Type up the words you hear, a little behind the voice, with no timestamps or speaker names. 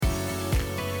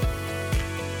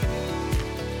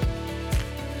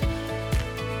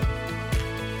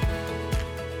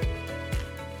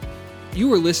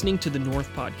You are listening to the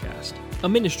North Podcast, a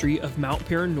ministry of Mount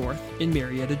Paran North in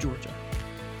Marietta, Georgia.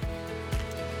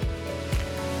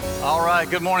 All right,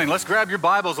 good morning. Let's grab your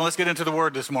Bibles and let's get into the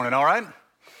Word this morning, all right?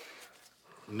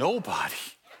 Nobody.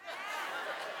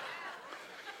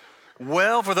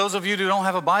 Well, for those of you who don't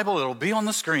have a Bible, it'll be on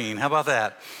the screen. How about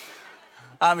that?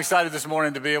 I'm excited this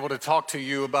morning to be able to talk to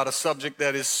you about a subject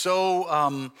that is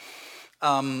so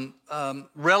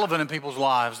relevant in people's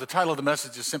lives. The title of the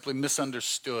message is simply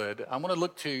Misunderstood. I want to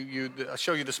look to you,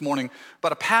 show you this morning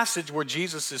about a passage where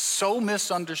Jesus is so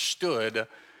misunderstood,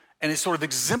 and it sort of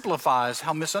exemplifies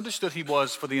how misunderstood he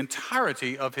was for the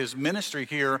entirety of his ministry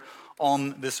here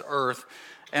on this earth,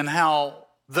 and how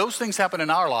those things happen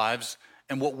in our lives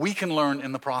and what we can learn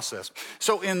in the process.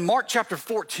 So in Mark chapter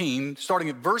 14, starting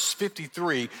at verse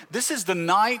 53, this is the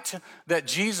night that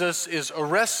Jesus is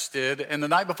arrested and the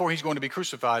night before he's going to be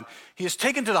crucified. He is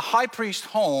taken to the high priest's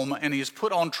home and he is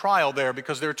put on trial there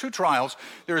because there are two trials.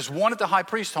 There is one at the high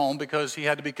priest's home because he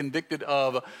had to be convicted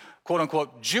of quote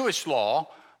unquote Jewish law,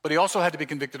 but he also had to be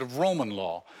convicted of Roman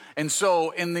law. And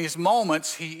so in these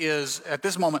moments, he is at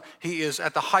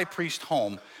the high priest's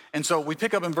home. And so we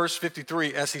pick up in verse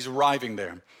 53 as he's arriving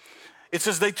there. It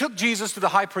says, they took Jesus to the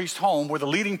high priest's home where the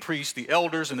leading priests, the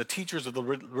elders, and the teachers of the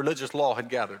religious law had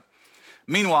gathered.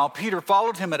 Meanwhile, Peter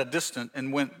followed him at a distance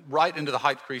and went right into the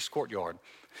high priest's courtyard.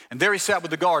 And there he sat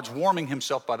with the guards, warming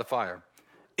himself by the fire.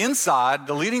 Inside,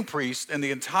 the leading priest and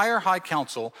the entire high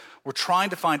council were trying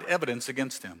to find evidence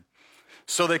against him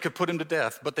so they could put him to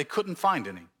death, but they couldn't find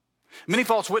any. Many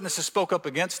false witnesses spoke up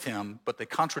against him, but they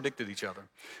contradicted each other.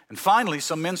 And finally,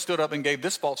 some men stood up and gave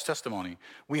this false testimony.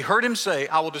 We heard him say,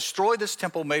 I will destroy this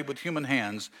temple made with human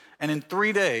hands, and in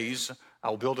 3 days I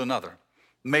will build another,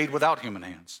 made without human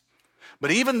hands.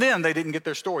 But even then, they didn't get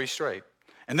their story straight.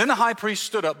 And then the high priest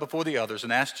stood up before the others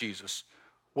and asked Jesus,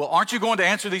 well, aren't you going to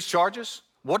answer these charges?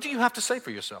 What do you have to say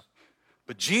for yourself?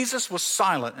 But Jesus was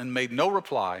silent and made no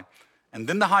reply. And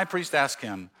then the high priest asked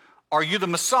him, are you the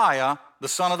Messiah, the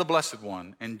Son of the Blessed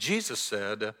One? And Jesus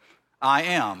said, I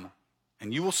am.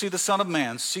 And you will see the Son of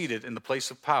Man seated in the place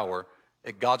of power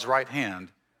at God's right hand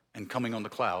and coming on the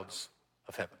clouds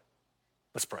of heaven.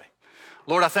 Let's pray.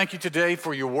 Lord, I thank you today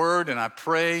for your word, and I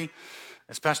pray,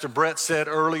 as Pastor Brett said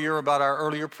earlier about our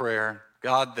earlier prayer,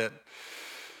 God, that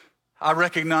I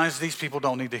recognize these people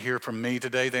don't need to hear from me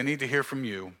today. They need to hear from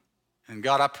you. And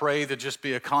God, I pray that just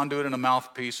be a conduit and a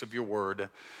mouthpiece of your word.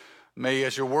 May,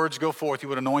 as your words go forth, you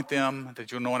would anoint them,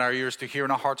 that you anoint our ears to hear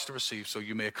and our hearts to receive, so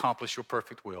you may accomplish your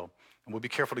perfect will. And we'll be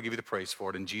careful to give you the praise for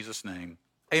it. In Jesus' name,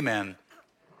 amen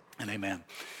and amen.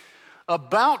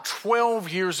 About 12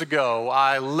 years ago,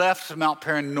 I left Mount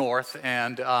Paran North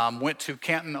and went to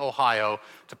Canton, Ohio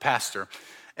to pastor.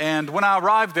 And when I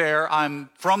arrived there, I'm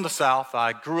from the South.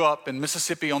 I grew up in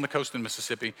Mississippi, on the coast in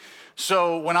Mississippi.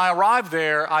 So when I arrived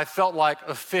there, I felt like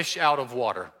a fish out of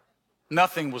water.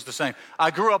 Nothing was the same.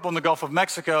 I grew up on the Gulf of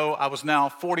Mexico. I was now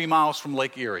 40 miles from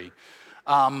Lake Erie.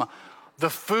 The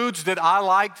foods that I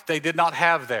liked, they did not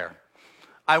have there.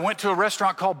 I went to a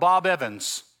restaurant called Bob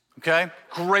Evans, okay?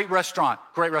 Great restaurant.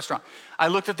 I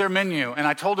looked at their menu, and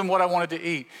I told them what I wanted to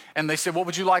eat. And they said, what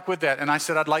would you like with that? And I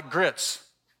said, I'd like grits.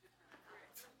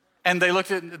 And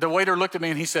the waiter looked at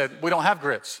me, and he said, we don't have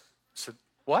grits. I said,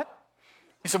 what?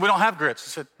 He said, we don't have grits. I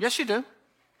said, yes, you do.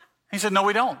 He said, no,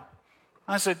 we don't.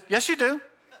 I said, yes, you do.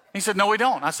 He said, no, we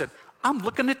don't. I said, I'm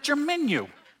looking at your menu. And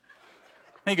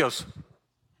he goes,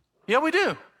 yeah, we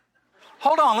do.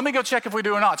 Hold on, let me go check if we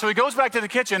do or not. So he goes back to the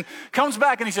kitchen, comes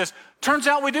back, and he says, turns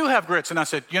out we do have grits. And I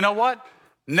said, you know what?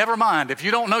 Never mind. If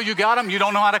you don't know you got them, you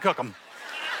don't know how to cook them.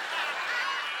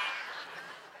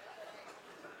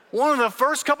 One of the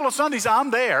first couple of Sundays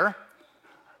I'm there,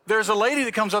 there's a lady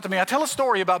that comes up to me. I tell a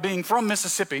story about being from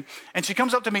Mississippi, and she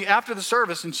comes up to me after the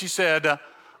service, and she said,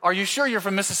 are you sure you're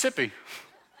from Mississippi?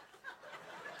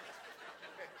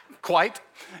 Quite.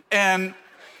 And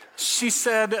she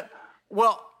said,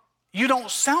 well, you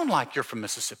don't sound like you're from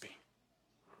Mississippi.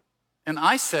 And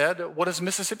I said, what does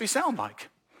Mississippi sound like?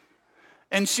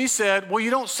 And she said, well, you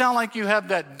don't sound like you have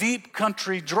that deep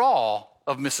country drawl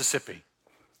of Mississippi.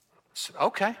 I said,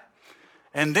 okay.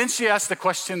 And then she asked the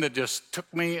question that just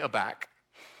took me aback.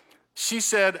 She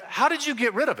said, how did you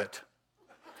get rid of it?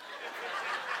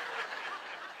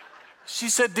 She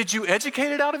said, did you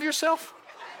educate it out of yourself?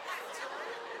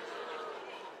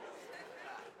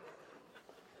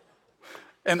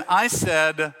 And I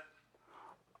said,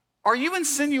 are you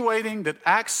insinuating that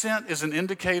accent is an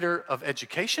indicator of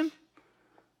education?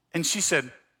 And she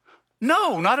said,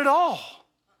 no, not at all.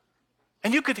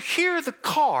 And you could hear the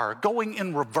car going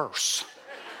in reverse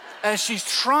as she's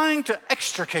trying to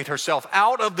extricate herself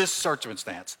out of this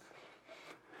circumstance.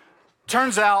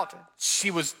 Turns out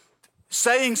she was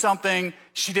saying something,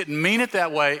 she didn't mean it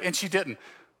that way, and she didn't.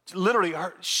 Literally,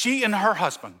 she and her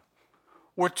husband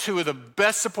were two of the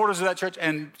best supporters of that church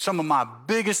and some of my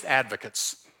biggest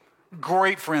advocates.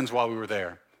 Great friends while we were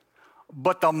there.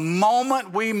 But the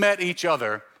moment we met each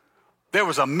other, there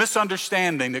was a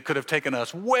misunderstanding that could have taken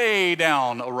us way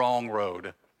down a wrong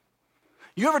road.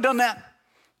 You ever done that?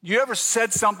 You ever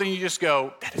said something you just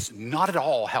go, that is not at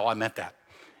all how I meant that?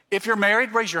 If you're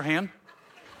married, raise your hand.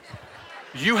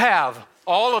 You have.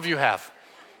 All of you have.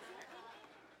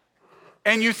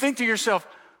 And you think to yourself,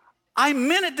 I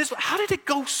meant it this way. How did it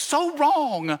go so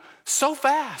wrong so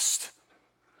fast?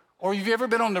 Or have you ever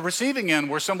been on the receiving end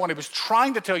where somebody was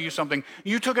trying to tell you something,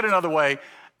 you took it another way,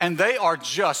 and they are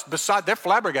just they're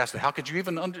flabbergasted. How could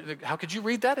you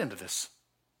read that into this?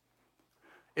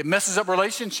 It messes up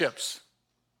relationships.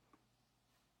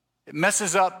 It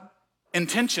messes up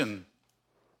intention.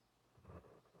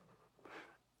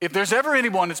 If there's ever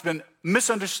anyone that's been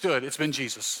misunderstood, it's been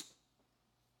Jesus.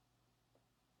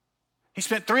 He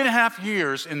spent 3.5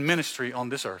 years in ministry on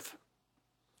this earth.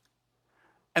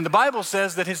 And the Bible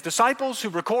says that his disciples who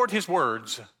record his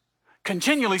words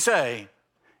continually say,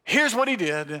 here's what he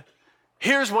did,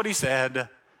 here's what he said,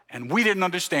 and we didn't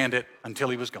understand it until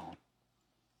he was gone.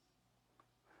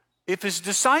 If his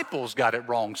disciples got it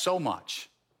wrong so much,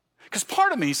 because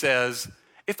part of me says,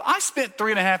 if I spent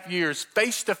 3.5 years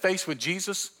face to face with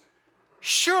Jesus,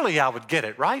 surely I would get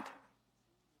it, right?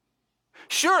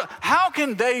 Sure, how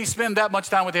can they spend that much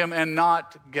time with him and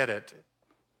not get it?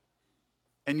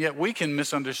 And yet we can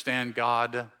misunderstand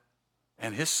God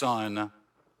and his son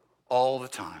all the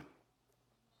time.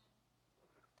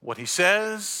 What he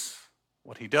says,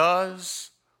 what he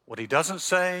does, what he doesn't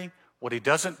say, what he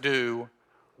doesn't do,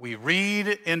 we read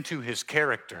into his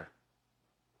character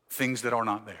things that are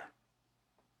not there.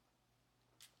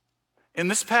 In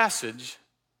this passage,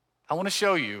 I want to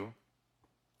show you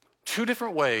 2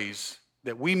 different ways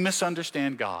that we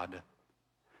misunderstand God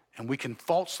and we can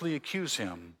falsely accuse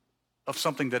him of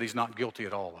something that he's not guilty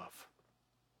at all of.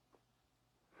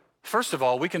 First of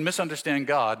all, we can misunderstand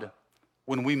God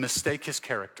when we mistake his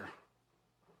character.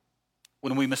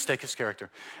 When we mistake his character.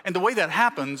 And the way that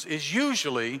happens is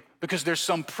usually because there's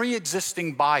some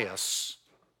pre-existing bias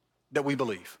that we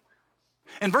believe.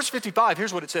 In verse 55,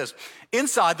 here's what it says.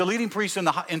 Inside, the leading priests and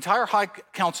the entire high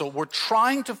council were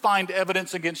trying to find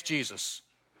evidence against Jesus.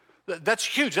 That's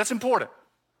huge. That's important.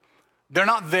 They're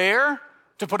not there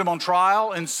to put him on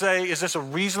trial and say, is this a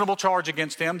reasonable charge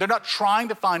against him? They're not trying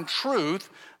to find truth.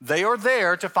 They are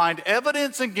there to find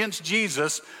evidence against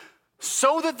Jesus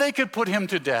so that they could put him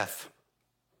to death.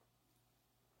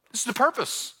 This is the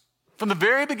purpose from the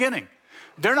very beginning.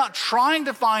 They're not trying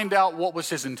to find out what was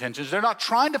his intentions. They're not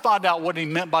trying to find out what he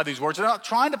meant by these words. They're not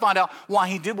trying to find out why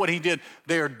he did what he did.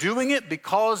 They are doing it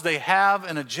because they have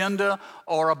an agenda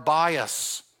or a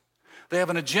bias. They have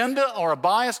an agenda or a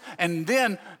bias, and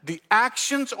then the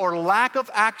actions or lack of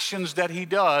actions that he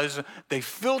does, they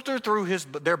filter through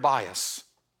their bias.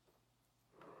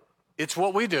 It's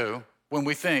what we do when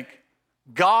we think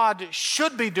God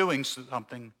should be doing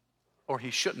something or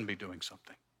he shouldn't be doing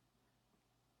something.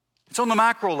 It's on the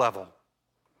macro level.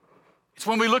 It's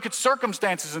when we look at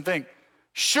circumstances and think,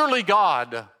 surely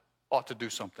God ought to do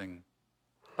something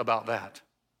about that.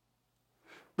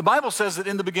 The Bible says that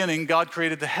in the beginning, God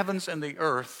created the heavens and the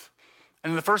earth.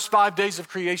 And in the first 5 days of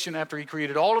creation, after he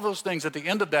created all of those things, at the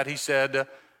end of that, he said,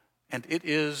 and it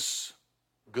is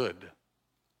good.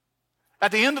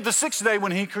 At the end of the 6th day,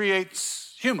 when he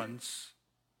creates humans,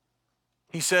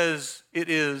 he says, it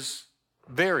is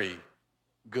very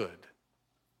good.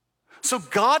 So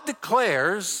God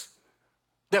declares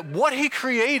that what he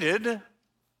created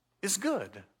is good.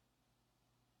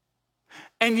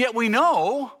 And yet we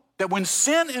know that when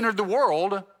sin entered the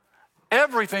world,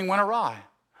 everything went awry.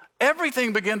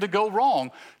 Everything began to go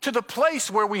wrong to the place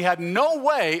where we had no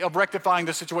way of rectifying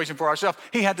the situation for ourselves.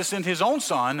 He had to send his own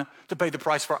son to pay the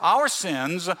price for our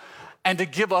sins and to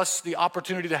give us the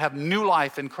opportunity to have new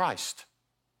life in Christ.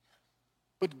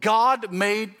 But God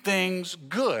made things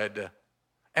good,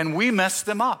 and we messed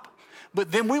them up.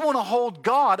 But then we want to hold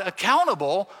God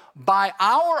accountable by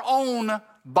our own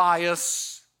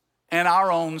bias and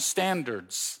our own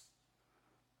standards.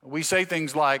 We say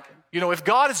things like, if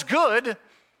God is good,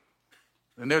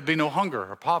 then there'd be no hunger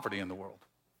or poverty in the world.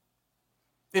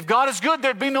 If God is good,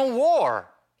 there'd be no war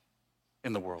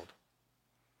in the world.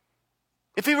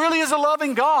 If he really is a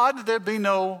loving God, there'd be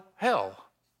no hell.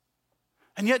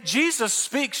 And yet Jesus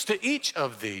speaks to each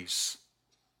of these.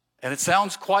 And it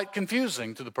sounds quite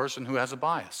confusing to the person who has a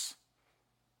bias.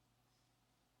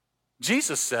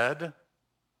 Jesus said,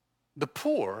 the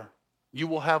poor you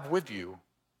will have with you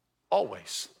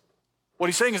always. What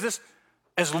he's saying is this: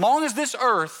 as long as this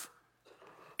earth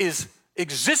is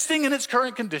existing in its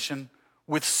current condition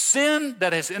with sin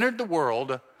that has entered the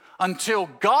world, until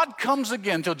God comes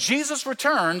again, until Jesus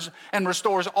returns and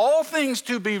restores all things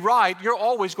to be right, you're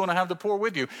always going to have the poor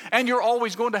with you. And you're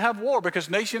always going to have war, because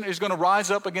nation is going to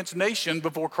rise up against nation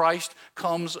before Christ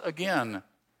comes again.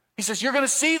 He says, you're going to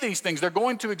see these things. They're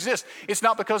going to exist. It's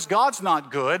not because God's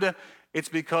not good. It's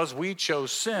because we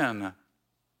chose sin.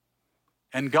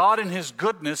 And God in his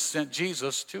goodness sent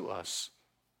Jesus to us.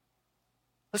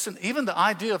 Listen, even the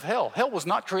idea of hell was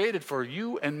not created for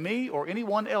you and me or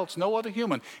anyone else, no other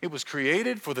human. It was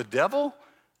created for the devil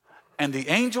and the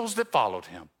angels that followed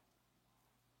him.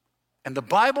 And the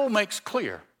Bible makes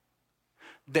clear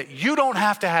that you don't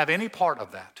have to have any part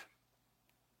of that.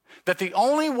 That the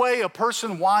only way a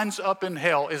person winds up in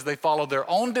hell is they follow their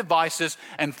own devices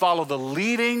and follow the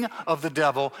leading of the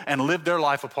devil and live their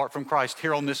life apart from Christ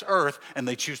here on this earth, and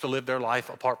they choose to live their life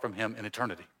apart from him in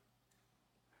eternity.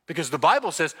 Because the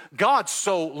Bible says God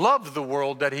so loved the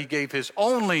world that he gave his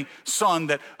only son,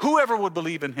 that whoever would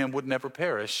believe in him would never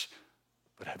perish,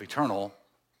 but have eternal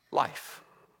life.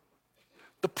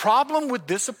 The problem with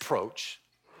this approach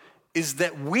is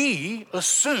that we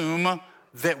assume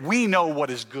that we know what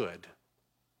is good.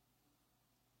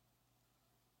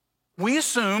 We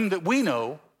assume that we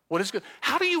know what is good.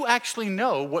 How do you actually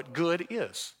know what good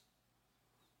is?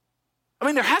 I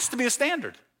mean, there has to be a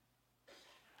standard.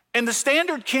 And the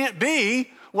standard can't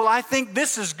be, well, I think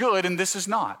this is good and this is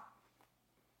not.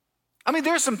 I mean,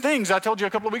 there's some things, I told you a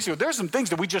couple of weeks ago, there's some things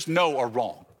that we just know are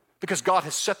wrong because God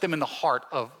has set them in the heart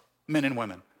of men and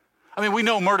women. I mean, we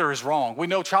know murder is wrong. We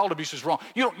know child abuse is wrong.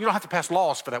 You don't have to pass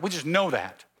laws for that. We just know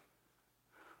that.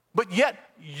 But yet,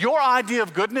 your idea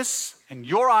of goodness and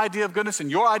your idea of goodness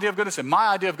and your idea of goodness and my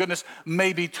idea of goodness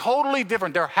may be totally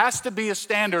different. There has to be a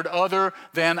standard other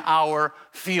than our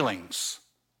feelings.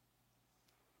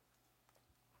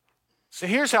 So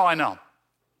here's how I know.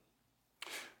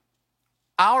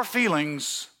 Our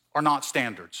feelings are not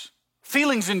standards.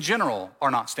 Feelings in general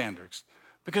are not standards.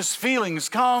 Because feelings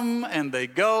come and they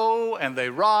go and they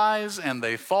rise and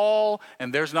they fall,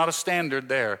 and there's not a standard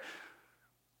there.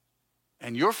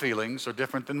 And your feelings are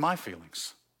different than my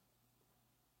feelings.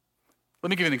 Let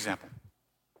me give you an example.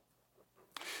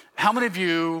 How many of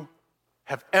you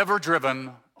have ever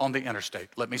driven on the interstate?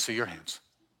 Let me see your hands.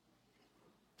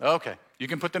 Okay, you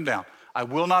can put them down. I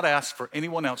will not ask for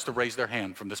anyone else to raise their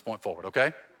hand from this point forward,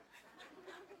 okay?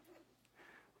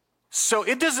 So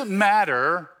it doesn't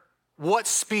matter what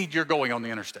speed you're going on the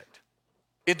interstate.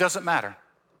 It doesn't matter.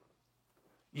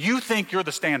 You think you're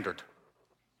the standard.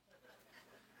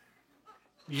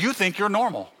 You think you're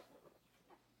normal.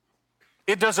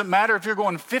 It doesn't matter if you're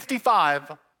going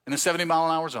 55 in a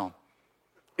 70-mile-an-hour zone.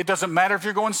 It doesn't matter if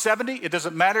you're going 70. It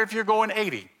doesn't matter if you're going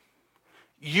 80.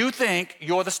 You think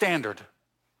you're the standard.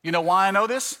 You know why I know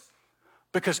this?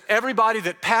 Because everybody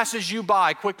that passes you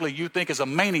by quickly you think is a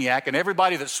maniac, and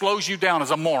everybody that slows you down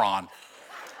is a moron.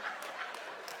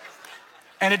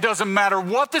 And it doesn't matter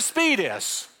what the speed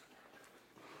is,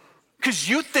 because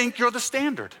you think you're the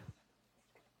standard.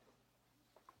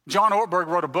 John Ortberg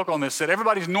wrote a book on this, said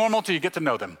everybody's normal till you get to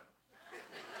know them.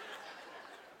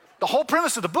 The whole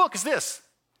premise of the book is this,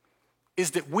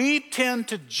 is that we tend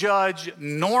to judge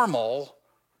normal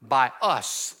by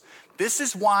us. This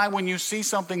is why when you see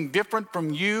something different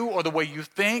from you or the way you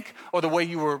think or the way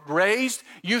you were raised,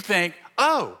 you think,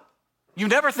 oh, you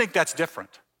never think that's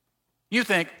different. You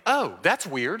think, oh, that's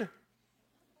weird,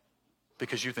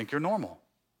 because you think you're normal.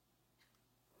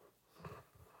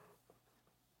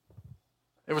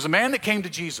 There was a man that came to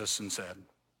Jesus and said,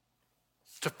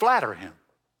 to flatter him,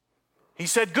 he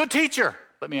said, good teacher,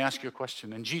 let me ask you a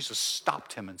question. And Jesus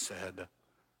stopped him and said,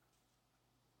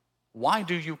 why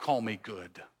do you call me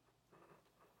good?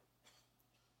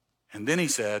 And then he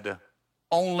said,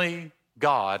 only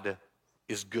God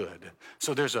is good.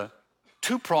 So there's a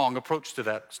two-prong approach to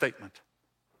that statement.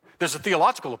 There's a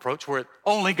theological approach where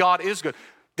only God is good.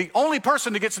 The only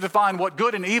person that gets to define what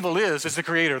good and evil is the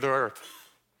creator of the earth,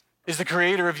 is the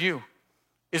creator of you,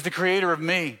 is the creator of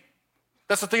me.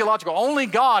 That's the theological. Only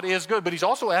God is good. But he's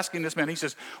also asking this man, he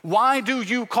says, why do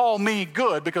you call me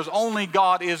good? Because only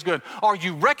God is good. Are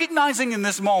you recognizing in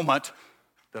this moment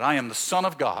that I am the Son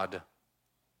of God,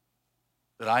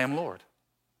 that I am Lord?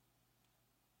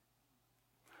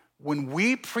 When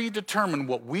we predetermine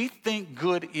what we think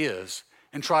good is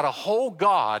and try to hold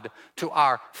God to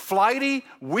our flighty,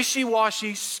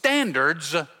 wishy-washy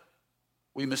standards,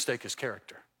 we mistake his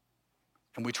character.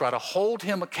 And we try to hold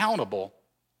him accountable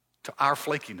to our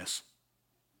flakiness.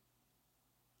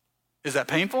 Is that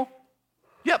painful?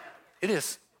 Yep. It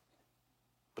is,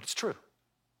 but it's true.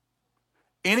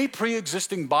 Any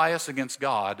pre-existing bias against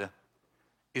God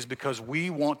is because we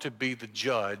want to be the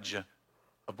judge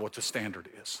of what the standard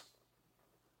is.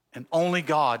 And only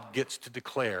God gets to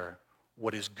declare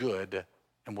what is good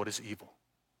and what is evil.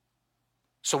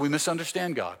 So we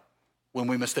misunderstand God when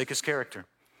we mistake his character.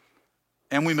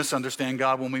 And we misunderstand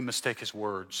God when we mistake his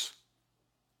words.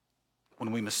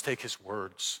 When we mistake his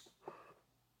words.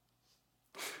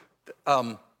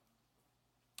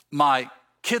 My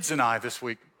kids and I this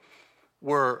week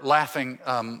were laughing.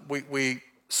 We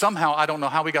somehow, I don't know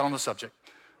how we got on the subject,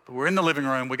 but we're in the living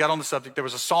room. We got on the subject. There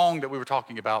was a song that we were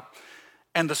talking about.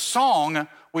 And the song,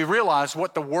 we realized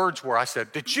what the words were. I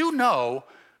said, did you know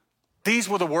these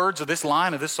were the words of this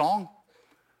line of this song?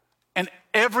 And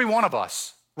every one of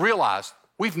us realized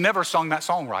we've never sung that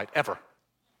song right, ever.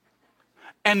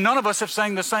 And none of us have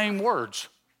sang the same words.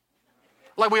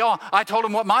 Like I told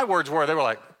them what my words were. They were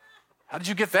like, how did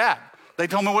you get that? They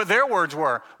told me what their words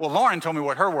were. Well, Lauren told me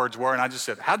what her words were, and I just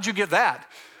said, how did you get that?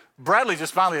 Bradley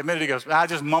just finally admitted, he goes, I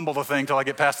just mumble the thing till I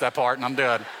get past that part, and I'm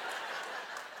dead.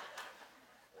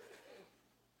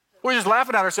 We're just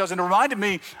laughing at ourselves, and it reminded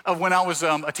me of when I was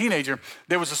a teenager.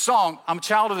 There was a song. I'm a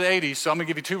child of the 80s, so I'm going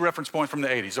to give you 2 reference points from the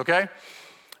 80s, okay?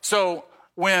 So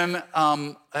when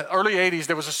early 80s,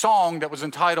 there was a song that was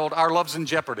entitled Our Love's in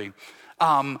Jeopardy.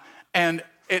 And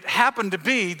it happened to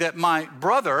be that my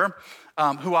brother,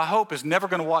 who I hope is never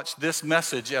going to watch this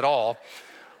message at all,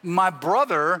 my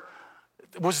brother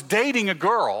was dating a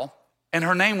girl, and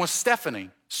her name was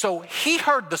Stephanie. So he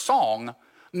heard the song,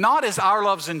 not as Our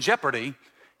Love's in Jeopardy.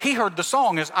 He heard the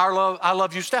song as I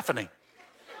love you, Stephanie.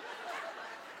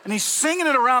 And he's singing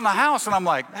it around the house, and I'm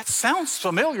like, that sounds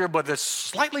familiar, but it's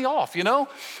slightly off, you know?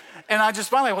 And I just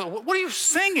finally went, what are you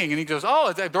singing? And he goes,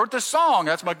 I wrote this song.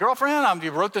 That's my girlfriend. You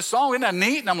wrote this song. Isn't that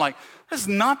neat? And I'm like, that's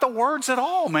not the words at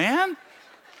all, man.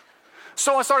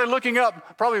 So I started looking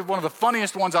up, probably one of the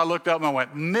funniest ones I looked up, and I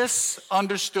went,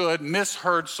 misunderstood,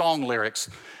 misheard song lyrics.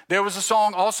 There was a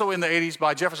song also in the 80s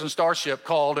by Jefferson Starship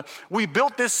called We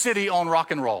Built This City on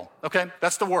Rock and Roll. Okay,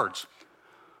 that's the words.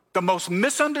 The most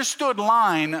misunderstood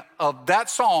line of that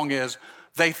song is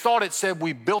they thought it said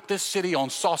we built this city on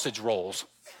sausage rolls.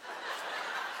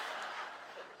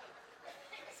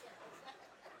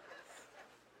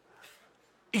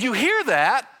 You hear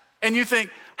that and you think,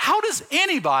 how does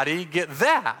anybody get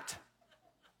that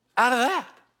out of that?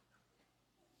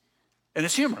 And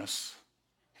it's humorous.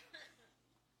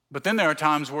 But then there are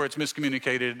times where it's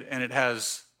miscommunicated and it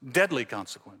has deadly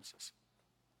consequences.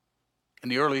 In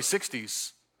the early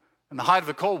 60s, in the height of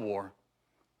the Cold War,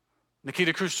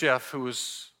 Nikita Khrushchev, who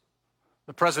was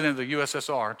the president of the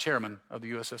USSR, chairman of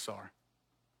the USSR,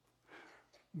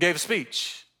 gave a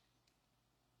speech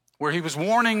where he was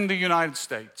warning the United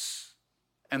States.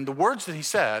 And the words that he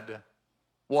said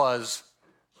was,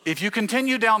 if you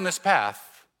continue down this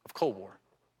path of Cold War,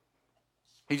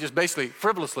 he just basically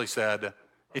frivolously said,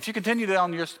 if you continue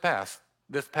down this path,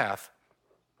 it's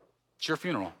your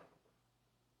funeral.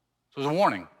 So it was a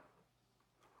warning.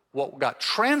 What got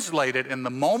translated in the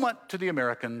moment to the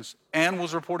Americans and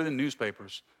was reported in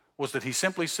newspapers was that he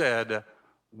simply said,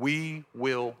 we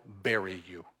will bury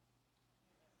you.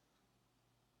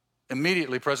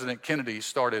 Immediately, President Kennedy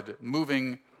started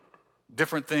moving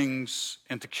different things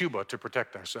into Cuba to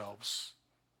protect ourselves.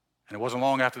 And it wasn't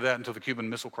long after that until the Cuban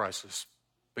Missile Crisis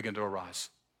began to arise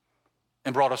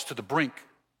and brought us to the brink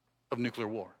of nuclear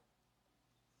war.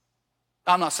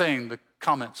 I'm not saying the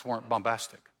comments weren't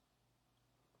bombastic,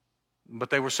 but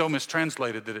they were so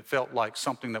mistranslated that it felt like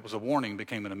something that was a warning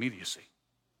became an immediacy.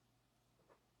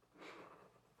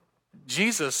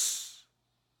 Jesus,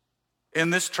 in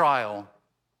this trial,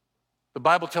 the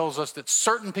Bible tells us that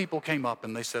certain people came up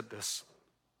and they said this.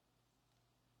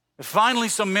 And finally,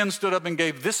 some men stood up and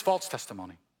gave this false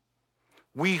testimony.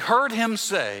 We heard him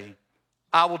say,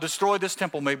 I will destroy this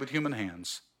temple made with human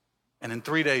hands, and in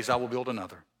 3 days I will build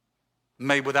another,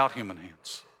 made without human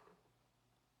hands.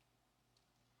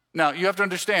 Now, you have to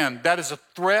understand, that is a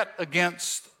threat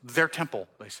against their temple,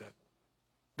 they said,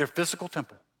 their physical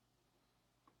temple.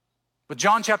 But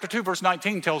John chapter 2, verse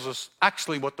 19 tells us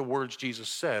actually what the words Jesus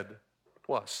said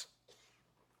was.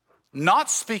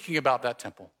 Not speaking about that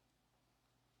temple,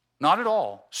 not at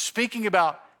all. Speaking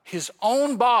about his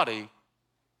own body,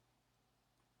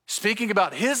 speaking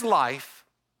about his life,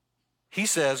 he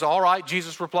says, all right,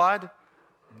 Jesus replied,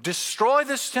 destroy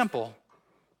this temple,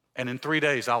 and in 3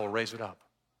 days I will raise it up.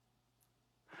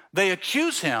 They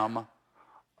accuse him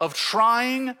of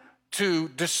trying to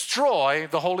destroy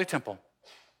the holy temple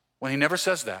when he never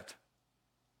says that.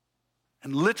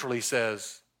 And literally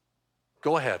says,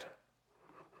 go ahead,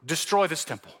 destroy this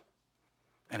temple.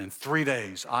 and in 3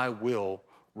 days I will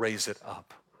raise it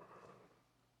up.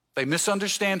 They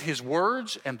misunderstand his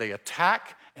words, and they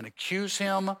attack and accuse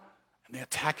him, and they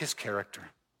attack his character.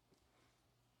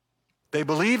 They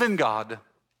believe in God.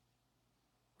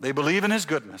 They believe in his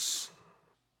goodness.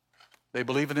 They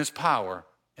believe in his power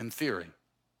in theory,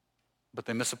 but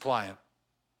they misapply it.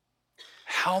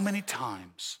 How many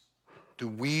times do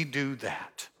we do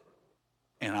that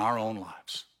in our own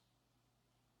lives?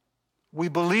 We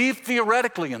believe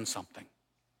theoretically in something,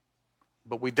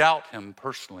 but we doubt him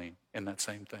personally in that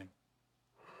same thing.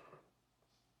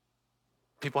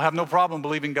 People have no problem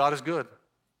believing God is good.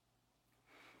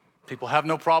 People have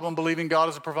no problem believing God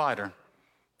is a provider.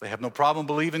 They have no problem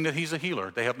believing that he's a healer.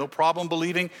 They have no problem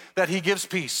believing that he gives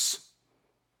peace.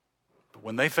 But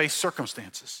when they face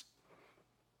circumstances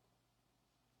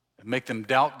that make them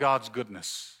doubt God's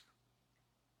goodness,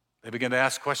 they begin to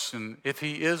ask the question, if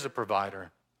he is a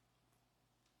provider,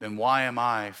 then why am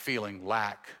I feeling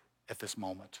lack at this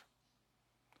moment?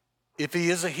 If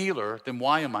he is a healer, then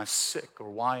why am I sick,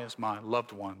 or why is my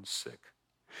loved one sick?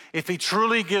 If he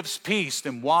truly gives peace,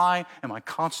 then why am I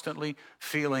constantly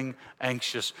feeling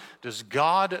anxious? Does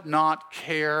God not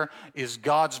care? Is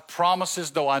God's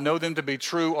promises, though I know them to be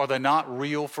true, are they not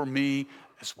real for me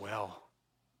as well?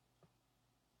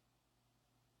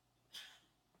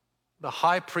 The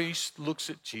high priest looks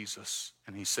at Jesus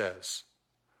and he says,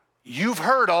 "You've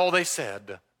heard all they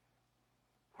said.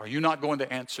 Are you not going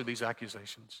to answer these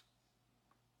accusations?"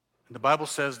 And the Bible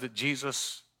says that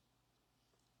Jesus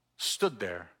stood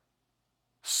there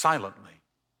silently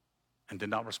and did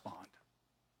not respond.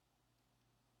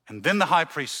 And then the high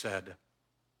priest said,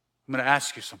 "I'm going to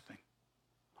ask you something.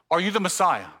 Are you the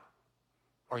Messiah?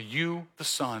 Are you the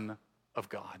Son of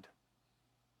God?"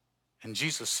 And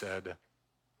Jesus said,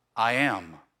 "I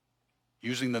am,"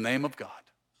 using the name of God.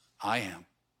 "I am.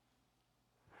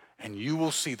 And you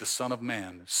will see the Son of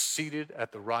Man seated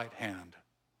at the right hand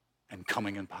and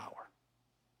coming in power."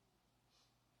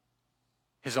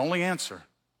 His only answer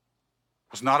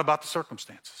was not about the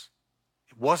circumstances.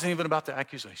 It wasn't even about the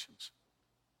accusations.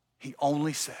 He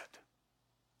only said,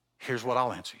 "Here's what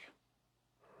I'll answer you.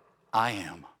 I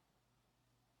am,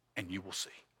 and you will see.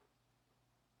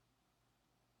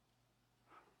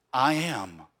 I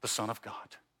am the Son of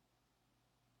God.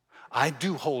 I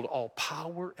do hold all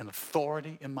power and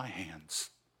authority in my hands,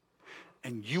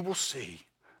 and you will see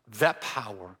that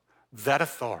power, that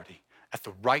authority at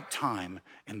the right time,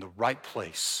 in the right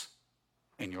place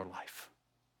in your life."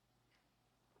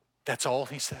 That's all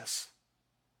he says.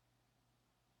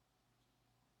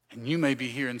 And you may be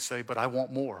here and say, "But I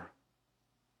want more."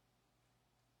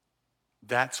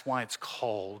 That's why it's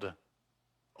called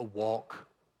a walk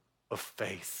of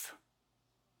faith.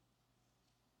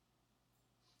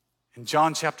 In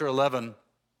John chapter 11,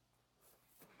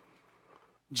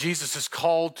 Jesus is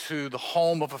called to the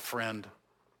home of a friend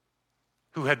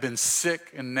who had been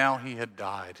sick and now he had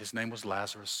died. His name was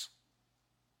Lazarus.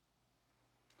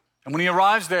 And when he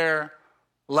arrives there,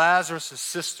 Lazarus'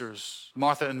 sisters,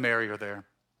 Martha and Mary, are there.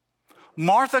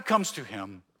 Martha comes to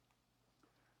him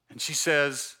and she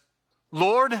says,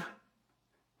 "Lord,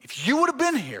 if you would have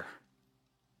been here,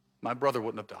 my brother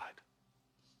wouldn't have died.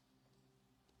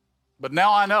 But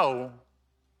now I know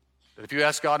that if you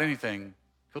ask God anything,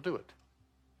 he'll do it."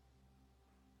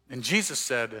 And Jesus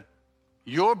said,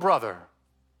 "Your brother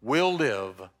will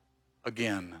live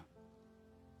again.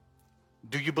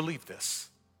 Do you believe this?"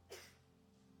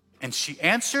 And she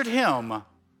answered him,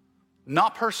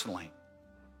 not personally,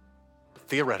 but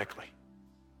theoretically.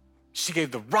 She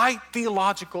gave the right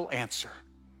theological answer,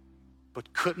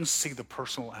 but couldn't see the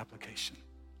personal application.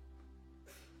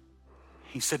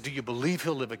 He said, "Do you believe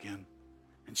he'll live again?"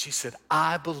 And she said,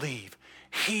 "I believe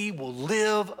he will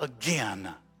live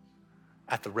again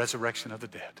at the resurrection of the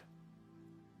dead."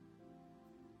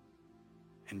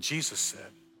 And Jesus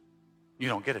said, "You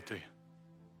don't get it, do you?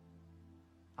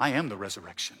 I am the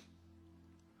resurrection.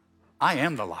 I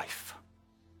am the life.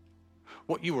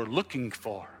 What you are looking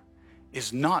for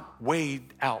is not way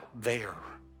out there.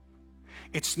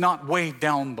 It's not way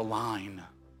down the line.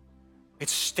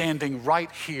 It's standing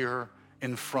right here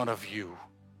in front of you.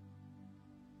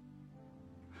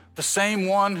 The same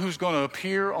one who's going to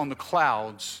appear on the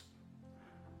clouds,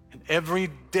 and every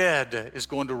dead is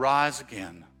going to rise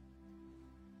again.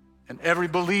 And every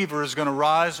believer is going to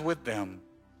rise with them,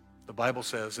 the Bible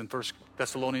says in 1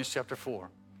 Thessalonians chapter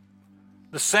 4.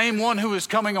 The same one who is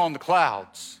coming on the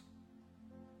clouds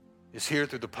is here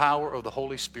through the power of the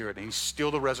Holy Spirit. And he's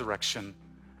still the resurrection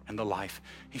and the life.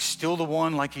 He's still the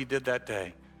one, like he did that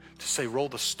day, to say, "Roll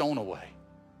the stone away."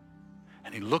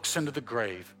 And he looks into the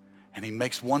grave And he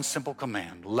makes one simple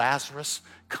command: Lazarus,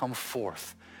 come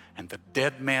forth. And the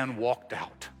dead man walked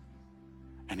out.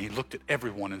 And he looked at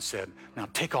everyone and said, now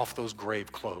take off those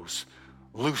grave clothes,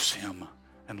 loose him,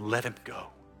 and let him go.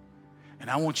 And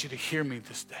I want you to hear me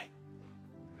this day.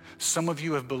 Some of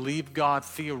you have believed God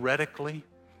theoretically,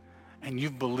 and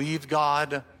you've believed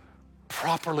God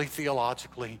properly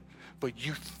theologically, but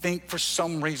you think for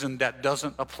some reason that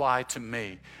doesn't apply to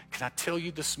me. Can I tell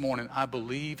you this morning, I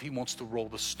believe he wants to roll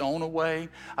the stone away.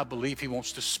 I believe he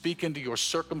wants to speak into your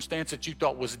circumstance that you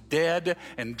thought was dead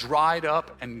and dried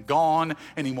up and gone,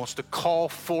 and he wants to call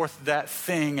forth that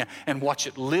thing and watch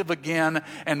it live again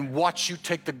and watch you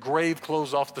take the grave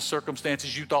clothes off the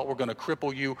circumstances you thought were going to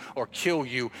cripple you or kill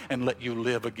you and let you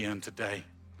live again today.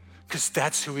 Because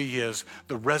that's who he is,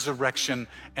 the resurrection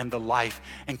and the life.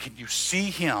 And can you see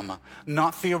him,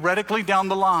 not theoretically down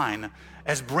the line,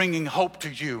 as bringing hope to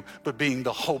you, but being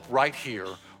the hope right here,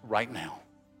 right now?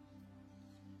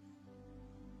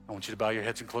 I want you to bow your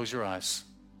heads and close your eyes.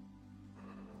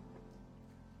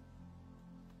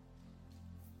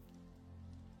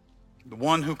 The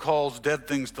one who calls dead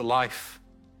things to life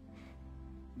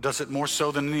does it more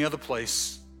so than any other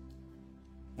place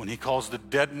when he calls the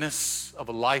deadness of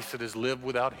a life that is lived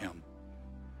without him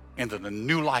into the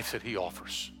new life that he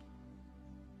offers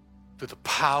through the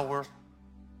power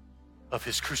of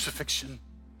his crucifixion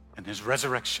and his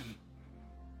resurrection.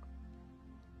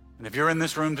 And if you're in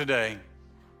this room today,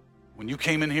 when you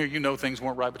came in here, you know things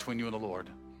weren't right between you and the Lord,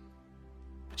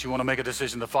 but you want to make a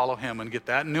decision to follow him and get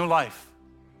that new life,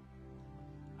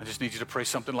 I just need you to pray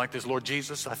something like this. Lord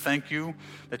Jesus, I thank you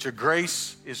that your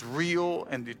grace is real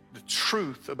and the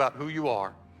truth about who you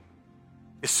are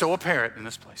is so apparent in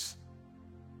this place.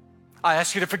 I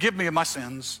ask you to forgive me of my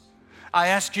sins. I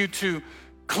ask you to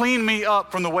clean me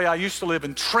up from the way I used to live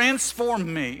and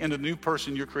transform me into the new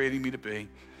person you're creating me to be.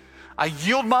 I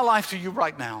yield my life to you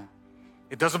right now.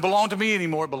 It doesn't belong to me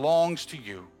anymore. It belongs to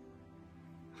you.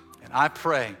 And I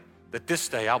pray that this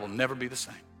day I will never be the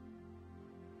same.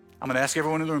 I'm going to ask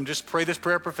everyone in the room, just pray this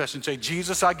prayer of profession. Say,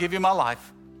 Jesus, I give you my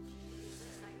life.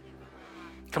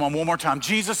 Come on, one more time.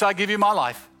 Jesus, I give you my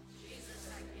life.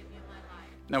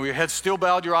 Now, with your head still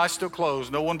bowed, your eyes still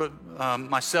closed, no one but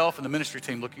myself and the ministry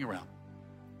team looking around.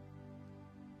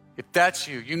 If that's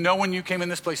you, you know when you came in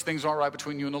this place, things aren't right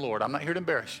between you and the Lord. I'm not here to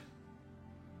embarrass you.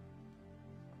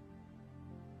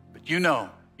 But you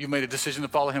know you've made a decision to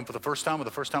follow him for the first time or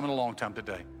the first time in a long time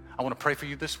today. I want to pray for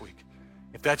you this week.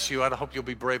 If that's you, I hope you'll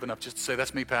be brave enough just to say,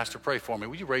 that's me, Pastor, pray for me.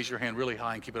 Will you raise your hand really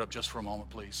high and keep it up just for a moment,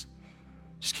 please?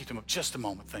 Just keep them up just a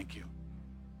moment. Thank you.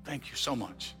 Thank you so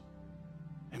much.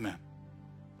 Amen.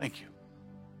 Thank you.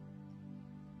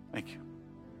 Thank you.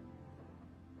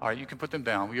 All right, you can put them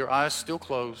down. With your eyes still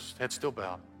closed, head still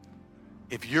bowed.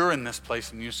 If you're in this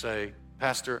place and you say,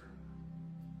 Pastor,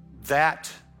 that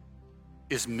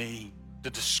is me, the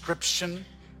description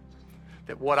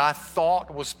that what I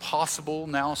thought was possible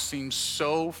now seems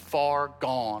so far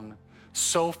gone,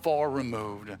 so far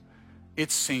removed,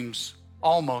 it seems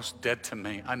almost dead to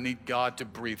me. I need God to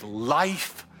breathe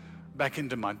life back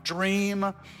into my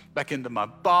dream, back into my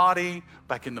body,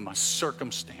 back into my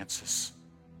circumstances.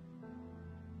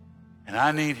 And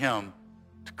I need him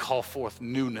to call forth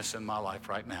newness in my life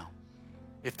right now.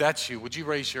 If that's you, would you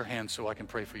raise your hand so I can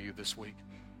pray for you this week?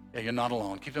 Yeah, you're not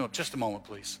alone. Keep them up just a moment,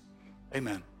 please.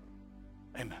 Amen.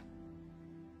 Amen.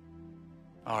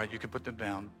 All right, you can put them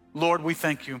down. Lord, we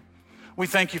thank you. We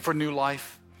thank you for new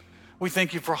life. We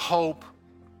thank you for hope.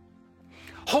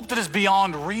 Hope that is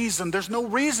beyond reason. There's no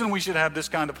reason we should have this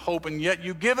kind of hope, and yet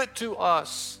you give it to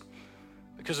us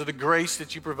because of the grace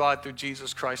that you provide through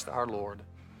Jesus Christ our Lord.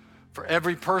 For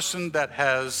every person that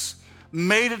has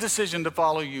made a decision to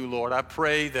follow you, Lord, I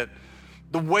pray that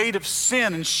the weight of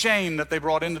sin and shame that they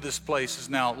brought into this place is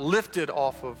now lifted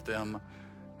off of them,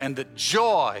 and that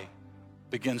joy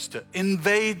begins to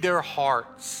invade their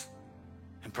hearts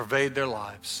and pervade their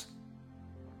lives.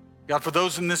 God, for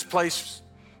those in this place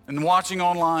and watching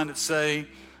online that say,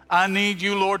 I need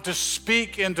you, Lord, to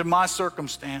speak into my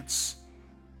circumstance,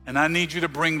 and I need you to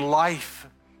bring life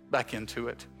back into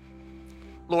it.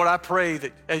 Lord, I pray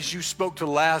that as you spoke to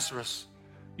Lazarus,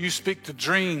 you speak to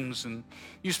dreams, and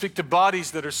you speak to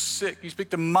bodies that are sick. You speak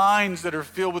to minds that are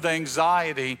filled with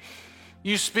anxiety.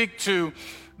 You speak to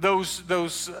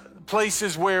those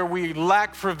places where we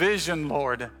lack provision,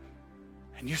 Lord.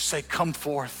 And you say, come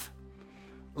forth.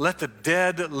 Let the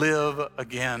dead live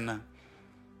again.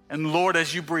 And Lord,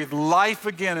 as you breathe life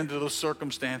again into those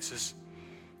circumstances,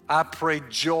 I pray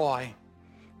joy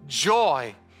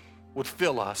would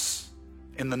fill us.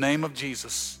 In the name of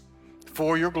Jesus,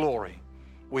 for your glory,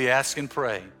 we ask and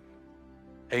pray.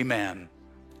 Amen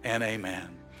and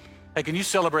amen. Hey, can you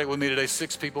celebrate with me today?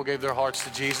 6 people gave their hearts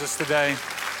to Jesus today.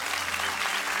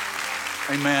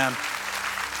 Amen.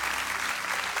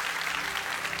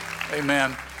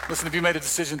 Amen. Listen, if you made a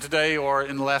decision today or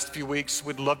in the last few weeks,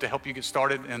 we'd love to help you get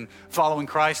started in following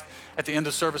Christ. At the end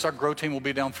of service, our Grow team will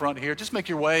be down front here. Just make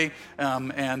your way,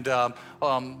 and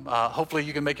hopefully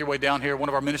you can make your way down here. One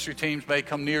of our ministry teams may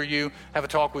come near you, have a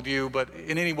talk with you, but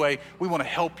in any way, we want to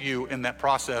help you in that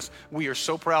process. We are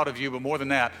so proud of you, but more than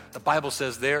that, the Bible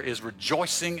says there is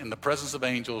rejoicing in the presence of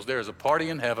angels. There is a party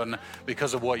in heaven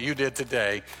because of what you did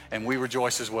today, and we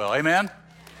rejoice as well. Amen?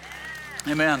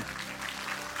 Amen.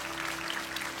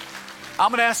 I'm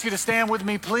going to ask you to stand with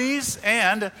me, please,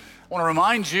 and I want to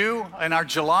remind you, in our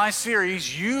July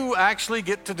series, you actually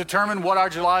get to determine what our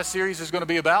July series is going to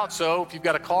be about. So if you've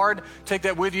got a card, take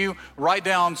that with you, write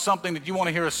down something that you want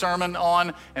to hear a sermon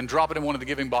on, and drop it in one of the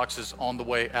giving boxes on the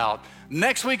way out.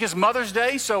 Next week is Mother's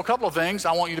Day, so a couple of things.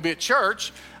 I want you to be at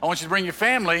church. I want you to bring your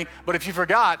family, but if you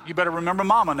forgot, you better remember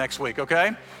Mama next week,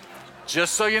 okay?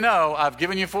 Just so you know, I've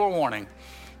given you forewarning.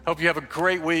 Hope you have a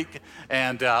great week,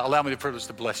 and allow me the privilege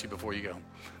to bless you before you go.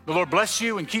 The Lord bless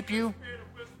you and keep you.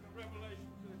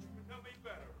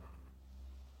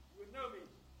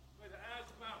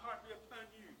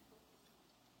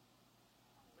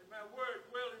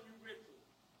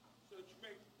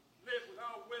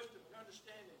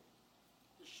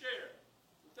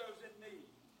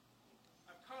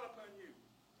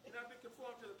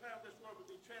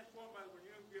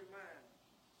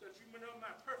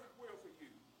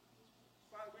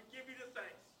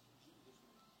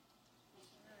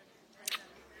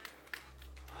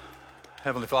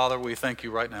 Heavenly Father, we thank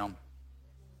you right now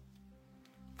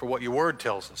for what your word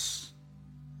tells us.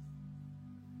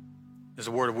 It's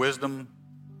a word of wisdom,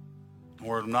 a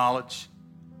word of knowledge,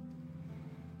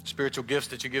 spiritual gifts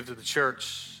that you give to the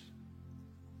church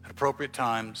at appropriate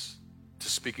times to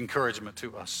speak encouragement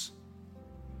to us.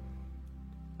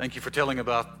 Thank you for telling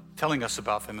us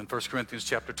about them in 1 Corinthians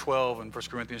chapter 12 and 1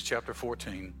 Corinthians chapter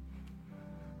 14.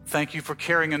 Thank you for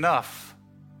caring enough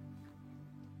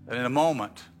that in a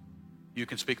moment you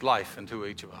can speak life into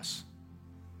each of us.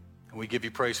 And we give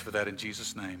you praise for that in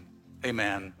Jesus' name.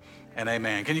 Amen and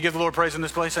amen. Can you give the Lord praise in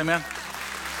this place? Amen.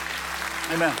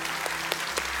 Amen.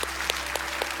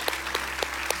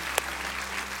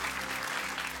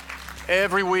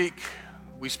 Every week,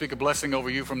 we speak a blessing over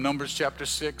you from Numbers chapter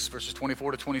 6, verses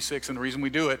 24 to 26. And the reason we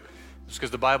do it is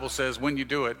because the Bible says when you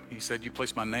do it, he said, you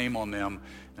place my name on them.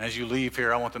 And as you leave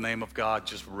here, I want the name of God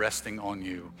just resting on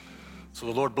you. So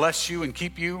the Lord bless you and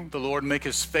keep you. The Lord make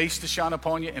his face to shine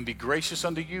upon you and be gracious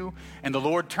unto you. And the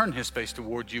Lord turn his face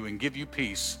toward you and give you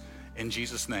peace in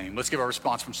Jesus' name. Let's give our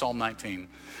response from Psalm 19.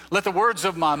 Let the words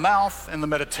of my mouth and the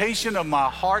meditation of my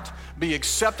heart be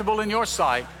acceptable in your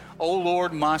sight, O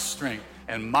Lord, my strength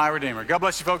and my Redeemer. God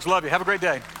bless you, folks. Love you. Have a great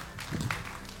day.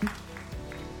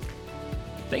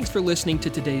 Thanks for listening to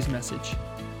today's message.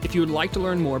 If you would like to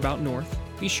learn more about North,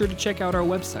 be sure to check out our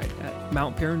website at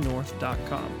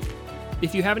mountparannorth.com.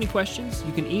 If you have any questions,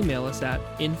 you can email us at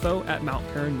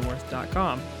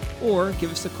info@mountparannorth.com or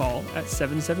give us a call at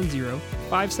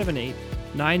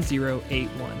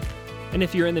 770-578-9081. And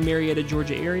if you're in the Marietta,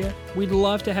 Georgia area, we'd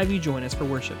love to have you join us for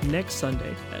worship next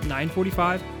Sunday at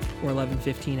 9:45 or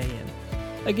 11:15 a.m.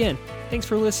 Again, thanks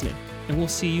for listening, and we'll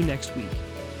see you next week.